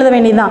ஆட் பண்ணி எழுத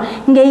வேண்டியதுதான்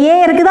இங்க a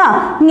இருக்குதா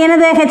இங்க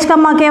என்னது h,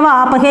 k வா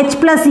அப்ப h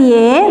 +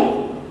 a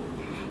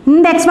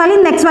இந்த x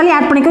வேல்யூ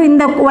ஆட் பண்ணிக்கோ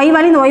இந்த y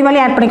வேல்யூ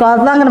ஆட் பண்ணிக்கோ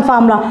அதுதாங்க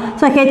formula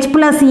so h +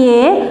 a,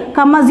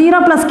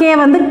 0 + k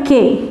வந்து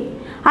k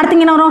அடுத்து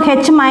இங்க என்ன வரும் h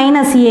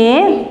 - a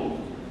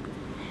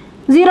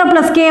 0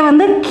 + k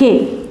வந்து k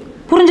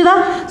புரிஞ்சுதா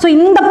சோ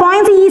இந்த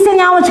பாயிண்ட்ஸ் ஈஸியா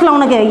ஞாபகம் வச்சுக்கலாம்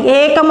உனக்கு a,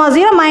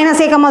 0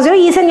 -a, 0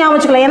 ஈஸியா ஞாபகம்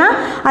வச்சுக்கலாம் ஏனா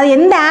அது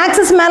எந்த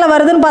ஆக்சிஸ் மேல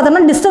வருதுன்னு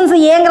பார்த்தோம்னா டிஸ்டன்ஸ்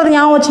aங்கறது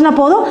ஞாபகம் வச்சினா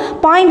போதும்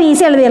பாயிண்ட்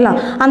ஈஸியா எழுதிடலாம்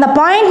அந்த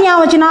பாயிண்ட்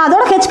ஞாபகம் வச்சினா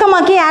அதோட h,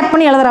 k ஆட்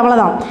பண்ணி எழுதுற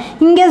அவ்வளவுதான்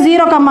இங்க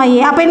 0,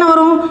 a அப்ப என்ன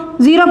வரும்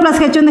 0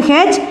 + h வந்து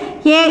h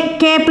a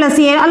k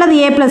 + a அல்லது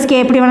a +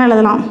 k எப்படி வேணா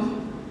எழுதலாம்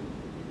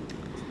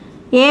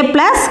a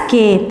 + k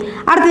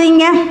அடுத்து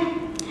இங்க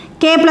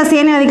k +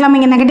 a ன்னு எழுதிக்கலாம்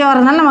இங்க நெகட்டிவ்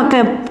வரதுனால நமக்கு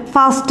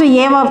ஃபர்ஸ்ட்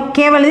a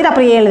k எழுதிட்டு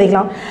அப்புறம் a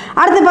எழுதிக்கலாம்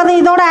அடுத்து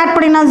பாத்தீங்க இதோட ஆட்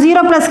பண்ணினா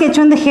 0 + h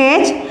வந்து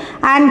h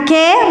and k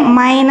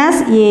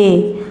 - a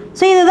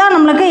so இதுதான்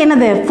நமக்கு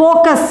என்னது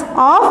focus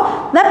of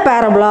the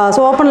parabola so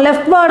open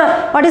leftward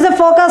what is the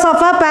focus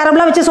of a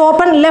parabola which is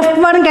open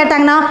leftward னு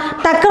கேட்டாங்கனா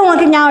டக்கு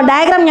உங்களுக்கு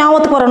டயகிராம்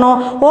ஞாபகத்துக்கு வரணும்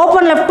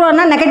open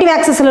leftwardனா நெகட்டிவ்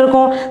ஆக்சிஸ்ல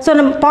இருக்கும் so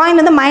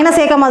பாயிண்ட் வந்து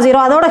 -a,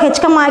 0 அதோட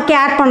h, k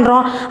ஆட்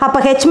பண்றோம் அப்ப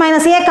h -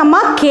 a,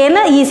 k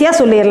ன்னு ஈஸியா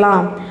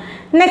சொல்லிரலாம்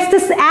next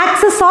is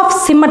axis of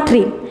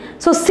symmetry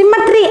so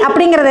symmetry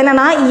அப்படிங்கிறது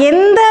என்னன்னா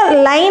எந்த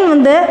லைன்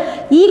வந்து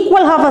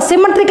ஈக்குவல் ஹாஃப்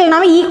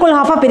சிமெட்ரிக்கல்னாவே ஈக்குவல்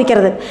ஹாஃபா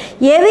பிரிக்கிறது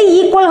எது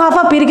ஈக்குவல்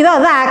ஹாஃபா பிரிக்குதோ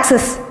அது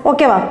ஆக்சிஸ்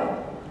ஓகேவா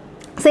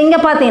சோ இங்க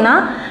பாத்தீங்கன்னா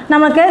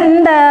நமக்கு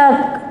இந்த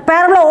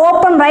parabola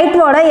open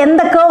rightward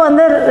எந்த curve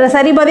வந்து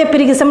சரிபாதியா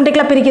பிரிக்குது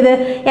சிமெட்ரிக்கலா பிரிக்குது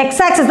x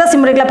axis தான்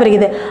சிமெட்ரிக்கலா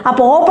பிரிக்குது அப்ப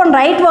open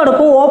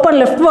rightwardக்கும் open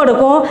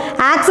leftwardக்கும்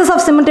axis of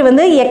symmetry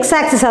வந்து x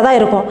axis ஆ தான்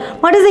இருக்கும்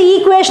what is the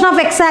equation of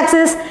x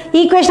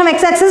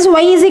axis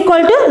y is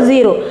equal to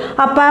 0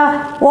 அப்ப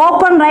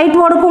open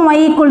rightwardக்கும் y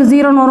equal to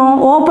 0 ன்னு வரும்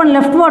open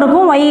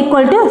leftwardக்கும் y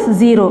equal to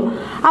 0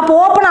 அப்ப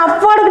open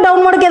upwardக்கு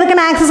downwardக்கு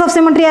எதுக்கு axis of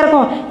symmetry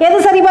இருக்கும் எது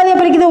சரிபாதியா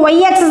பிரிக்குது y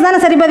axis தான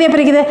சரிபாதியா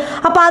பிரிக்குது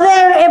அப்ப அது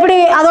எப்படி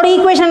அதோட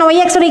ஈக்குவேஷன் y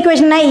x ஓட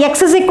equation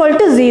x is equal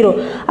to 0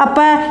 அப்ப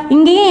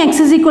இங்கேயும் x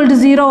is equal to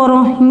 0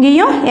 வரும்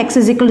இங்கேயும் x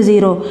is equal to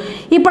 0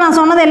 இப்போ நான்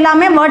சொன்னது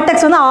எல்லாமே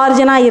வெர்டெக்ஸ் வந்து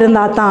ஆரிஜினா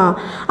இருந்தா தான்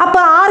அப்ப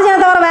ஆரிஜினா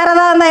தவிர வேற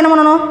ஏதாவது இருந்தா என்ன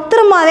பண்ணனும்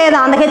திரும்ப அதே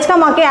தான் அந்த h,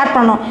 k ஆட்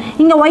பண்ணனும்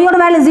இங்க y ஓட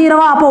வேல்யூ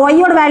 0 அப்ப y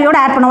ஓட வேல்யூவோட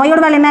ஆட் பண்ணனும் y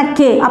ஓட வேல்யூ என்ன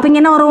k அப்ப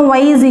இங்க என்ன வரும்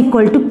y is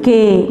equal to k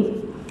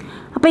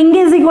அப்ப இங்க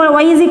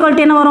y is equal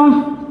to என்ன வரும்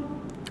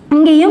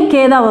இங்கேயும்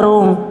k தான்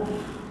வரும்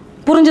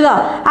புரிஞ்சுதா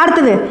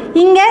அடுத்து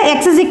இங்க x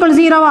is equal to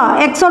 0 வா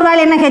x ஓட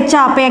வேல்யூ என்ன h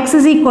அப்ப x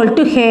is equal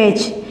to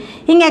h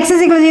இங்க x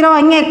is equal to 0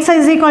 இங்க x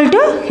is equal to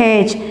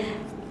h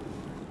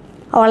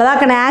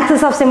அவ்வளவுதான்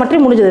ஆக்சிஸ் ஆஃப் சிமெட்ரி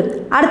முடிஞ்சது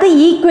அடுத்து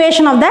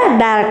ஈக்குவேஷன் ஆஃப் தி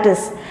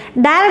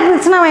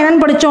டைரக்ட்ரிக்ஸ் நாம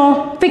என்னன்னு படிச்சோம்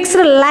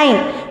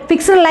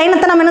ஃபிக்ஸ்டு லைன்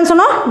அத நாம என்ன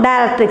சொன்னோம்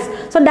டைரக்ட்ரிக்ஸ்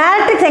சோ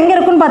டைரக்ட்ரிக்ஸ் எங்க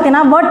இருக்குன்னு பாத்தீனா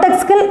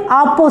வெர்டெக்ஸ்க்கு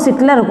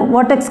ஆப்போசிட்ல இருக்கும்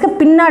வெர்டெக்ஸ்க்கு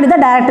பின்னாடி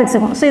தான் டைரக்ட்ரிக்ஸ்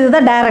இருக்கும் சோ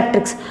இதுதான்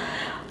டைரக்ட்ரிக்ஸ்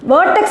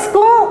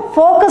வெர்டெக்ஸ்க்கும்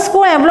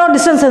ஃபோக்கஸ்க்கும் எவ்வளோ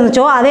டிஸ்டன்ஸ்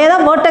இருந்துச்சோ அதே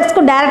தான்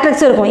வெர்டெக்ஸ்க்கும்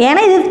டைரக்ட்ரிக்ஸ் இருக்கும்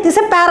ஏன்னா இது இஸ்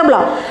எ பேரபோலா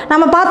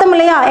நம்ம பார்த்தோம்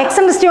இல்லையா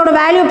எக்ஸென்ட்ரிசிட்டியோட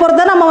வேல்யூ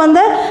பொறுத்து நம்ம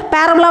வந்து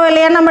பேரபோலா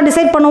இல்லையான்னு நம்ம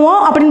டிசைட்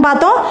பண்ணுவோம் அப்படின்னு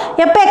பார்த்தோம்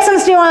எப்போ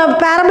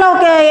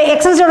பேரபோலாவுக்கு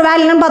எக்ஸென்ட்ரிசிட்டியோட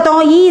வேல்யூ என்னன்னு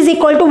பார்த்தோம் E is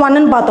equal to 1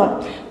 ன்னு பார்த்தோம்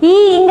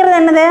ங்கிறது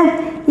என்னது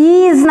E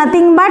is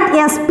nothing but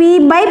SP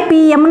by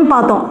PM ன்னு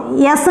பார்த்தோம்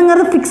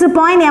Sங்கிறது fixed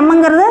point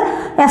Mங்கிறது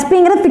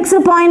SPங்கிறது fixed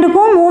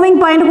பாயிண்ட்டுக்கும் moving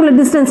பாயிண்ட்டுக்குள்ள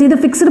distance இது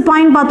ஃபிக்ஸ்டு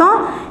பாயிண்ட் பார்த்தோம்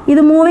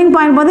இது மூவிங்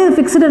பாயிண்ட் பார்த்தோம் இது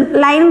ஃபிக்ஸ்டு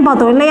லைன்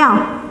பார்த்தோம் இல்லையா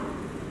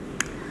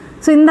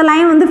ஸோ இந்த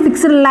லைன் வந்து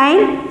ஃபிக்ஸ்டு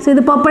லைன் ஸோ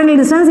இது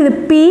பர்பெண்டிகுலர் டிஸ்டன்ஸ் இது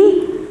P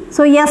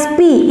ஸோ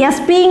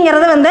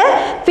எஸ்பிங்கிறது வந்து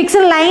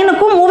fixed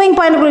லைனுக்கும் moving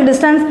பாயிண்ட்டுக்குள்ள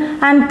distance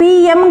and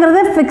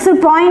பிஎம்ங்கிறது fixed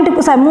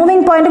பாயிண்ட்டுக்கு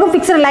மூவிங் பாயிண்ட்டுக்கும்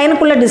ஃபிக்ஸ்டு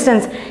லைனுக்குள்ள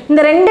டிஸ்டன்ஸ்.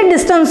 இந்த ரெண்டு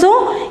டிஸ்டன்ஸும்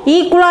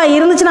ஈக்குவலாக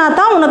இருந்துச்சுன்னா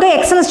தான் உனக்கு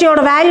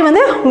எக்ஸ்என்எஸ்டியோட வேல்யூ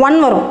வந்து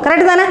 1 வரும்.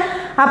 கரெக்டு தானே?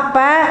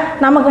 அப்போ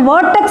நமக்கு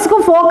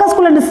வேர்டெக்ஸ்க்கும்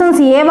ஃபோக்கஸ்க்குள்ள டிஸ்டன்ஸ்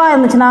ஏவா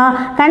இருந்துச்சுன்னா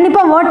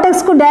கண்டிப்பாக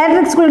வேர்டெக்ஸ்க்கும்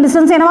டைரக்ட்ரிக்ஸ்க்குள்ள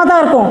டிஸ்டன்ஸ் என்னவா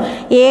தான் இருக்கும்?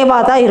 ஏவா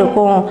தான்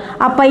இருக்கும்.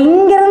 அப்போ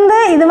இங்கிருந்து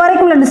இது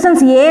வரைக்கும் உள்ள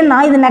டிஸ்டன்ஸ் ஏன்னா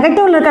இது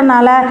நெகட்டிவ்ல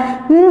இருக்கிறதுனால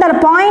இந்த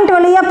பாயிண்ட்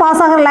வழியாக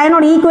பாஸ் ஆகிற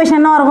லைனோட ஈக்குவேஷன்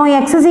என்ன இருக்கும்?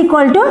 x is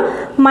equal to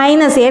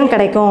minus a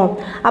கிடைக்கும்.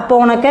 அப்போ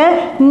உனக்கு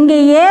இங்கே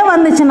ஏ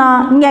வந்துச்சுன்னா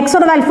இங்கே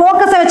எக்ஸோட வேல்யூ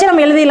ஃபோக்கஸை வச்சு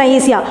நம்ம எழுதிடலாம்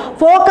ஈஸியாக.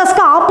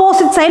 ஃபோக்கஸ்க்கு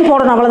ஆப்போசிட் சைன்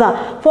போடணும், அவ்வளோதான்.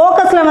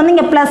 ஃபோக்கஸில் வந்து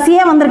இங்கே ப்ளஸ்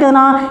ஏ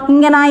வந்திருக்குதுன்னா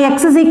இங்கே நான்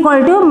x is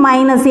equal to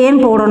minus a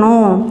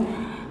போடணும்.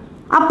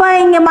 அப்போ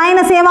இங்கே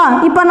மைனஸ் ஏவா?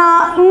 இப்போ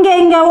நான்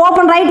இங்கே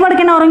ஓப்பன் ரைட்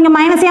வேர்டுக்கு என்ன வரும்? இங்கே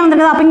மைனஸ் ஏ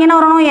வந்துருக்குது. அப்போ இங்கே என்ன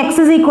வரணும்? x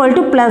is equal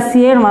to plus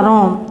ஏன்னு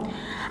வரும்.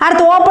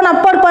 அடுத்து ஓப்பன்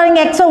அப்போர்ட் பாருங்க,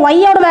 எக்ஸோ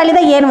ஒய்யோட வேல்யூ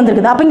தான் ஏன்னு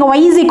வந்துருக்குது. அப்போ இங்கே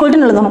y is equal to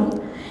எழுதணும்.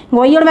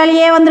 இங்கே ஒய்யோட வேல்யூ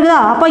ஏ வந்துருக்குதா?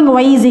 அப்போ இங்கே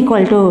y is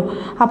equal to,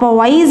 அப்போ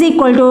y is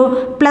equal to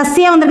plus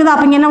A வந்துருக்குது.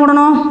 அப்போ இங்கே என்ன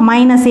போடணும்?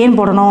 மைனஸ் ஏன்னு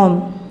போடணும்.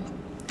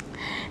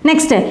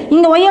 நெக்ஸ்ட்டு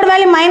இங்கே ஒய்யோட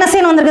வேல்யூ மைனஸ்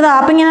ஏன்னு வந்துருக்குதா?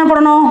 அப்போ இங்கே என்ன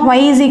போடணும்?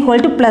 y is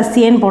equal to plus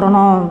ஏன்னு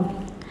போடணும்.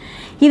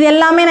 இது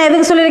எல்லாமே நான்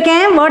எதுக்கு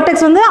சொல்லியிருக்கேன்?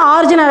 வேர்டெக்ஸ் வந்து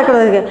ஆரிஜினாக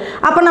இருக்கிறதுக்கு.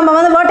 அப்போ நம்ம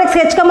வந்து வேர்டெக்ஸ்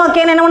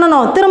ஹெச்கமாக்கேன்னு என்ன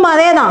பண்ணணும்? திரும்ப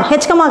அதே தான்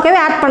ஹெச்கமாக்கவே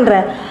ஆட்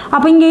பண்ணுறேன்.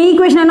 அப்போ இங்கே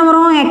ஈக்குவேஷன் என்ன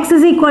வரும்? x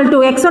is equal to,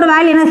 எக்ஸோட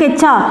வேல்யூ என்ன?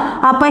 ஹெச்சா?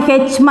 அப்போ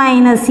h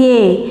மைனஸ்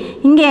ஏ.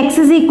 இங்கே x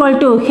is equal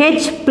to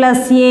h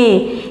plus A.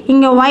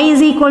 இங்கே y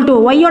is equal to,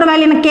 ஒய்யோட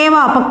வேல்யூ என்ன?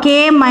 கேவா? அப்போ k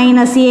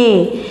மைனஸ் ஏ.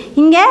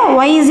 இங்கே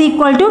y is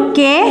equal to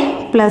k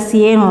plus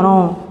ஏன்னு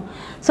வரும்.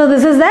 So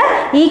this is the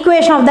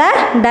equation of the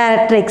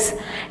directrix.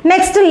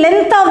 Next,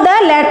 length of the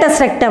lattice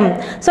rectum.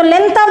 So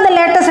length of the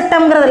lattice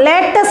rectum ங்கிறது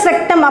lattice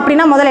rectum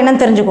அப்படின்னா முதல்ல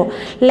என்னன்னு தெரிஞ்சுக்கோ.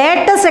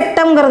 lattice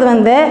rectum ங்கிறது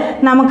வந்து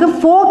நமக்கு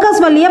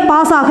ஃபோக்கஸ் வழியாக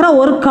பாஸ் ஆகிற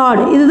ஒரு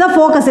கார்டு. இதுதான்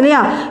ஃபோக்கஸ்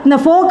இல்லையா? இந்த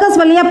ஃபோக்கஸ்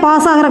வழியாக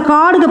பாஸ் ஆகிற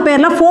கார்டுக்கு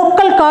பேரில்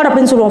ஃபோக்கல் கார்டு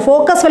அப்படின்னு சொல்லுவோம்.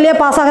 ஃபோக்கஸ் வழியாக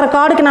பாஸ் ஆகிற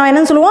கார்டுக்கு நான்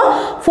என்னன்னு சொல்லுவோம்?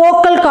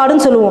 ஃபோக்கல்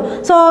கார்டுன்னு சொல்லுவோம்.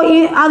 ஸோ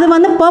அது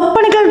வந்து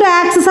பெர்பெண்டிகுலர் டு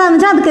ஆக்சிஸாக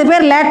இருந்துச்சுன்னா அதுக்கு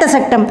பேர் lattice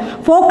rectum.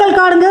 ஃபோக்கல்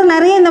கார்டுங்கிறது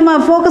நிறைய இந்த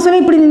ஃபோக்கஸ்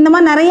வழியாக இப்படி இந்த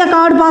மாதிரி நிறைய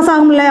கார்டு பாஸ்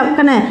ஆகும்.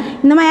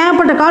 இந்த மாதிரி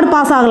ஏகப்பட்ட கார்டு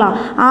பாஸ் ஆகலாம்.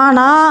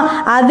 ஆனால்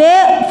அதே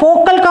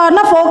ஃபோக்கல்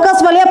கார்டுனா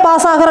ஃபோக்கஸ் வழியாக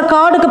பாஸ் ஆகிற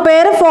கார்டுக்கு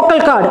பேர்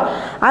ஃபோக்கல் கார்டு.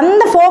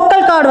 அந்த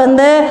ஃபோக்கல் கார்டு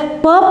வந்து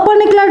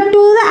perpendicular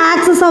to the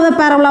axis of the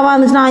பேரபோலாவாக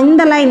இருந்துச்சுன்னா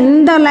இந்த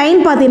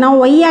லைன் பார்த்தீங்கன்னா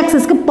ஒய்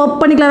ஆக்சிஸ்க்கு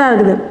பெர்பெண்டிகுலராக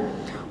இருக்குது.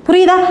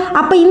 புரியுதா?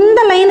 அப்போ இந்த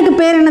லைனுக்கு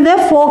பேர் என்னது?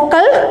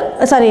 ஃபோக்கல்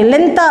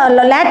லென்த்தா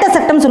லேட்டஸ்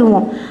ரெக்டம்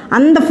சொல்லுவோம்.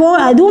 அந்த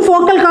அதுவும்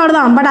ஃபோக்கல் கார்டு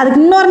தான். பட்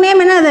அதுக்கு இன்னொரு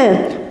நேம் என்னது?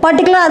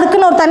 பர்டிகுலர்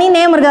அதுக்குன்னு ஒரு தனி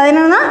நேம் இருக்குது. அது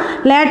என்னென்னா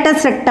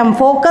லேட்டஸ் ரெக்டம்.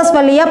 ஃபோக்கஸ்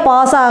வழியாக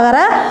பாஸ் ஆகிற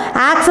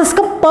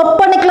ஆக்சிஸ்க்கு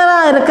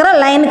பெர்பெண்டிகுலராக இருக்கிற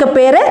லைனுக்கு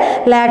பேர்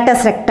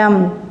லேட்டஸ் ரெக்டம்.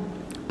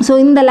 ஸோ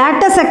இந்த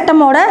லேட்டஸ்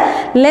ரெக்டமோட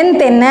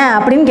லென்த் என்ன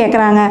அப்படின்னு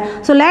கேட்குறாங்க.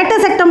 ஸோ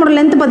லேட்டஸ் ரெக்டமோட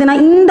லென்த்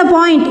பார்த்தீங்கன்னா இந்த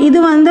பாயிண்ட் இது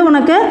வந்து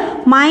உனக்கு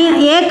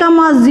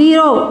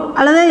a,0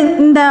 அல்லது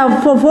இந்த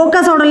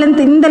ஃபோக்கஸோட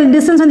லென்த் இந்த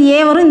டிஸ்டன்ஸ் வந்து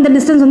ஏ வரும், இந்த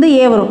டிஸ்டன்ஸ் வந்து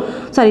ஏ வரும்.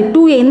 சாரி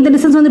 2a, இந்த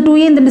டிஸ்டன்ஸ் வந்து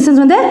 2a, இந்த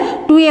டிஸ்டன்ஸ் வந்து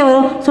 2a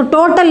வரும். ஸோ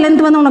டோட்டல்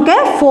லென்த் வந்து உனக்கு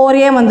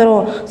 4a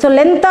வந்துடும். So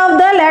length of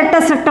the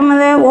latest rectum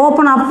வந்து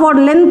ஓப்பன்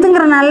அப்வர்ட்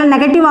லென்த்துங்கிறனால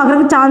நெகட்டிவ்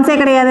ஆகிறதுக்கு சான்ஸே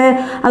கிடையாது.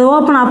 அது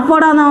ஓப்பன்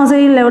அப்வர்டாக இருந்தாலும்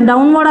சரி, இல்லை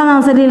டவுன்வர்டாக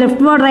இருந்தாலும் சரி,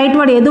 லெஃப்ட் வேர்ட் ரைட்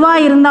வேர்ட்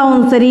எதுவாக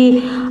இருந்தாலும் சரி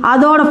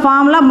அதோட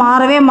ஃபார்முலா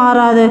மாறவே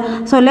மாறாது.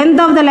 So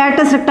length of the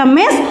latest rectum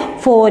is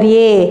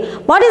 4a.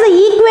 What is the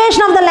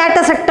equation of the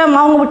latest rectum?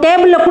 அவங்க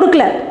டேபிளில்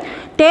கொடுக்கல.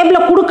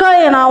 டேபிளில்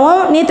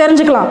கொடுக்கலனாவும் நீ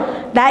தெரிஞ்சுக்கலாம்.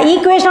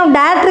 ஈக்குவேஷன் ஆஃப்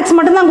டைரக்ட்ரிக்ஸ்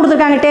மட்டும்தான்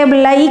கொடுத்துருக்காங்க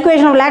டேபிளில்.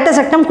 ஈக்குவேஷன் ஆஃப்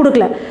லேட்டஸ்ட் ரெக்டம்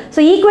கொடுக்கல. ஸோ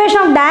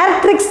ஈக்குவேஷன் ஆஃப்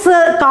டைரக்ட்ரிக்ஸ்க்கு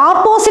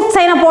ஆப்போசிட்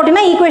சைனை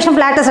போட்டிங்கன்னா ஈக்குவேஷன்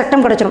ஆஃப் லேட்டஸ்ட்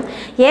ரெக்டம் கிடச்சிடும்.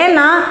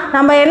 ஏன்னா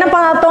நம்ம என்ன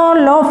பார்த்தோம்?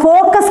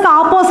 ஃபோக்கஸ்க்கு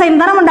ஆப்போசிட்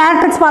சைன் தான் நம்ம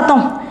டைரக்ட்ரிக்ஸ்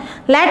பார்த்தோம்.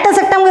 லேட்டஸ்ட்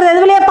ரெக்டம்ங்கிறது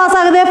எது வழியாக பாஸ்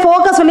ஆகுது?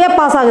 ஃபோக்கஸ் வழியாக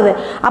பாஸ் ஆகுது.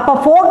 அப்போ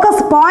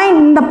ஃபோக்கஸ் பாயிண்ட்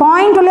இந்த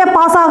பாயிண்ட் வழியாக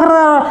பாஸ் ஆகிற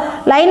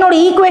லைனோட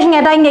ஈக்குவேஷன்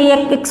கேட்டால் இங்கே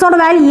எக்ஸோட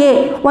வேல்யூ ஏ,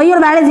 ஒய்யோட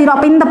வேல்யூ 0.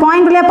 அப்போ இந்த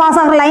பாயிண்ட் வழியாக பாஸ்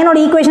ஆகிற லைனோட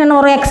ஈக்குவேஷன் என்ன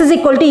வரும்? x is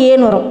equal to a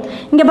வரும்.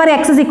 இங்கே பாரு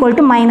x is equal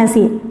to minus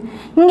a.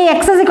 இங்கே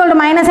x is equal to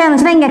minus a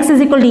இருந்துச்சுன்னா இங்கே x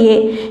is equal to a.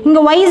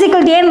 இங்கே y is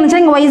equal to a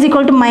இருந்துச்சுன்னா இங்கே y is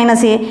equal to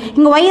minus a.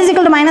 இங்கே y is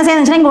equal to minus a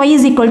இருந்துச்சுன்னா இங்கே y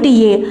is equal to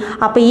a.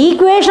 அப்போ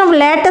equation of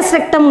latest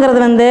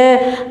ரெக்டம்ங்கிறது வந்து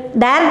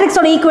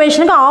டைரக்ட்ரிக்ஸோட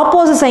ஈக்குவேஷனுக்கு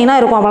ஆப்போசிட் சைனாக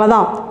இருக்கும்.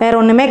 அவ்வளோதான், வேறு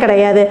ஒன்றுமே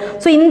கிடையாது.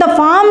 ஸோ இந்த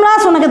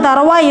ஃபார்முலாஸ் உனக்கு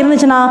தரவாக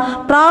இருந்துச்சுன்னா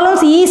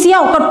ப்ராப்ளம்ஸ்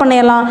ஈஸியாக ஒர்க் அவுட்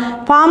பண்ணிடலாம்.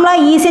 ஃபார்முலா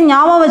ஈஸியாக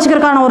ஞாபகம்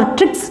வச்சுக்கிறதுக்கான ஒரு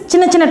ட்ரிக்ஸ்,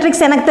 சின்ன சின்ன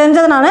ட்ரிக்ஸ் எனக்கு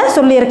தெரிஞ்சதை நான்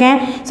சொல்லியிருக்கேன்.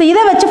 ஸோ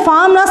இதை வச்சு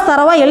ஃபார்முலாஸ்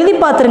தரவாக எழுதி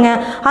பார்த்துருங்க.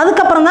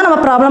 அதுக்கப்புறம் தான்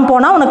நம்ம ப்ராப்ளம்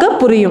போனால் உனக்கு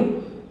புரியும்.